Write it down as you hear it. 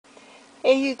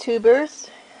Hey YouTubers,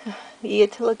 you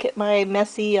get to look at my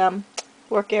messy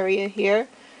work area here.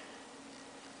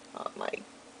 Oh my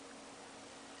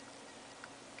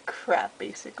crap,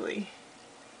 basically.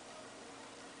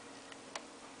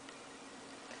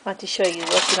 I want to show you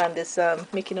working on this,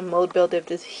 making a mold build of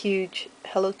this huge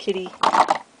Hello Kitty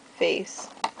face.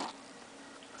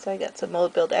 So I got some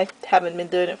mold build. I haven't been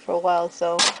doing it for a while,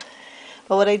 so.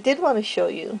 But what I did want to show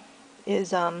you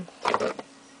is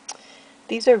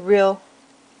these are real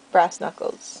brass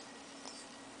knuckles.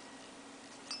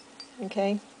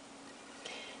 Okay,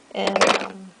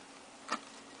 and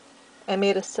I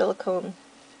made a silicone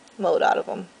mold out of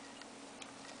them,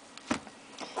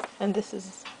 and this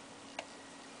is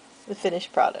the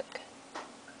finished product.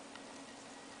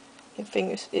 Your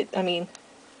fingers, I mean,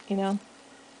 you know,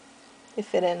 they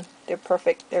fit in. They're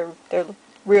perfect. They're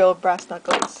real brass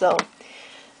knuckles. So,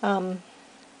 um,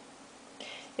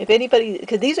 if anybody,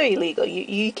 because these are illegal,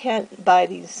 you can't buy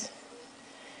these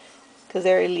because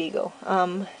they're illegal.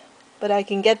 But I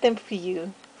can get them for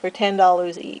you for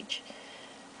 $10 each.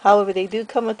 However, they do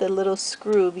come with a little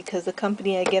screw because the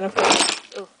company I get them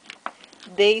from,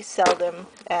 they sell them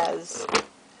as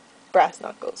brass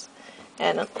knuckles,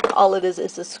 and all it is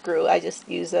a screw. I just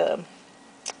use a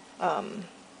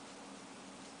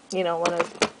you know, one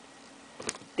of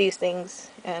these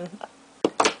things and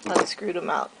unscrewed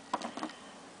them out.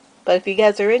 But if you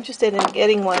guys are interested in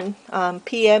getting one,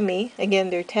 PM me.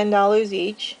 Again, they're $10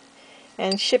 each,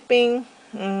 and shipping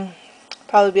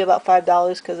probably be about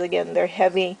 $5 because again they're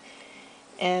heavy,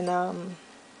 and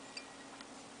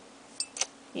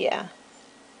yeah.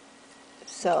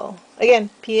 So again,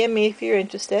 PM me if you're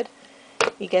interested.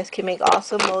 You guys can make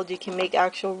awesome molds. You can make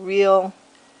actual real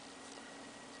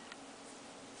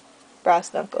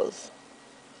brass knuckles.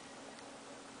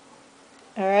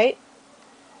 Alright?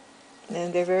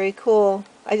 And they're very cool.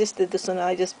 I just did this one.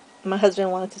 My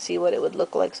husband wanted to see what it would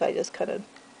look like, so I just kind of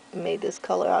made this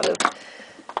color out of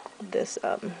this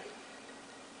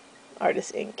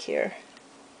artist ink here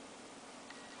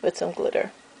with some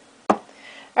glitter.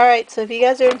 Alright, so if you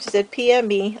guys are interested, PM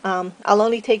me. I'll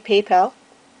only take PayPal,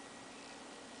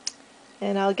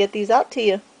 and I'll get these out to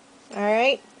you.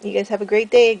 Alright, you guys have a great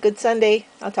day, good Sunday.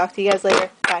 I'll talk to you guys later.